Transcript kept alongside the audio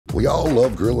We all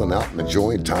love grilling out and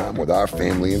enjoying time with our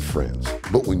family and friends.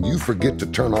 But when you forget to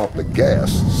turn off the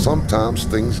gas, sometimes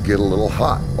things get a little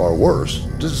hot, or worse,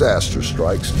 disaster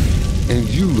strikes, and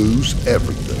you lose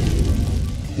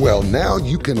everything. Well, now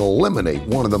you can eliminate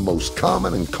one of the most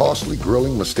common and costly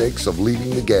grilling mistakes of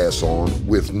leaving the gas on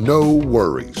with no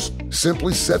worries.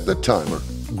 Simply set the timer,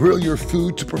 grill your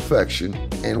food to perfection,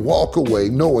 and walk away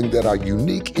knowing that our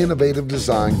unique, innovative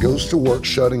design goes to work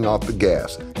shutting off the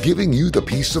gas, giving you the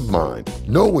peace of mind,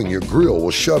 knowing your grill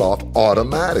will shut off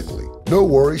automatically. No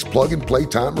Worries plug-and-play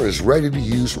timer is ready to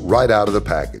use right out of the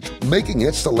package, making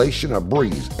installation a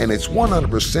breeze, and its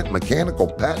 100% mechanical,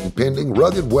 patent-pending,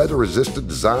 rugged, weather-resistant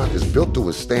design is built to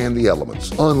withstand the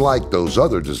elements, unlike those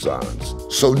other designs.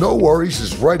 So No Worries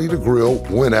is ready to grill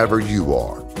whenever you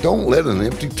are. Don't let an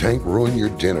empty tank ruin your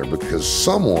dinner because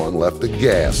someone left the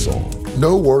gas on.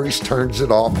 No Worries turns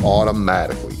it off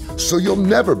automatically, so you'll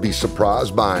never be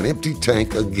surprised by an empty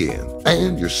tank again.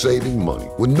 And you're saving money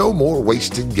with no more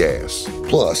wasted gas.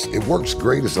 Plus, it works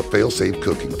great as a fail-safe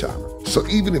cooking timer. So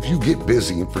even if you get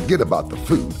busy and forget about the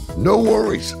food, no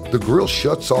worries, the grill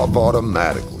shuts off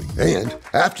automatically. And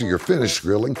after you're finished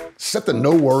grilling, set the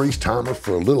No Worries timer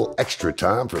for a little extra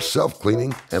time for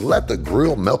self-cleaning and let the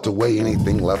grill melt away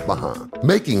anything left behind,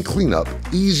 making cleanup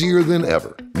easier than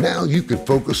ever. Now you can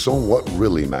focus on what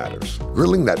really matters,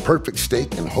 grilling that perfect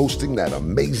steak and hosting that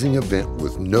amazing event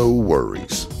with no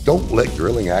worries. Don't let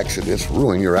grilling accidents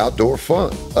ruin your outdoor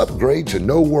fun. Upgrade to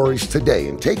No Worries today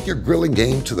and take your grilling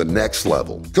game to the next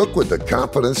level. Cook with the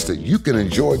confidence that you can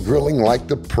enjoy grilling like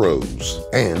the pros,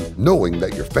 and knowing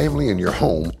that your family and your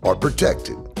home are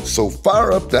protected. So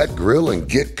fire up that grill and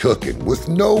get cooking with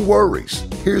No Worries.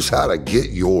 Here's how to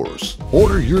get yours.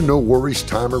 Order your No Worries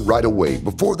timer right away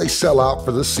before they sell out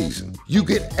for the season. You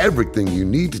get everything you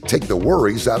need to take the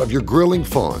worries out of your grilling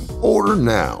fun. Order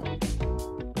now.